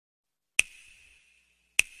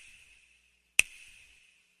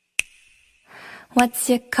What's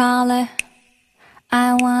your color?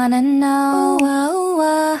 I wanna know.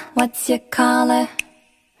 What's your color?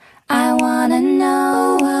 I wanna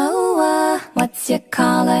know. What's your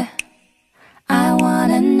color? I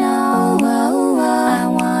wanna know. I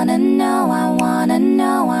wanna know. I wanna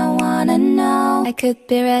know. I wanna know. I could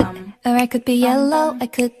be red, or I could be yellow. I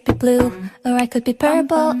could be blue, or I could be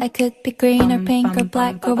purple. I could be green or pink or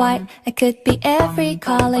black or white. I could be every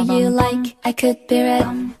color you like. I could be red,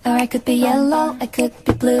 or I could be yellow. I could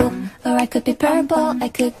be blue, or I could be purple. I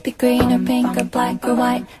could be green or pink or black or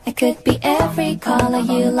white. I could be every color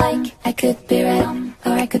you like. I could be red,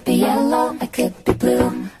 or I could be yellow. I could be blue,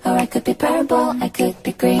 or I could be purple. I could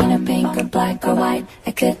be green or pink or black or white.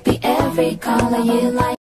 I could be every color you like.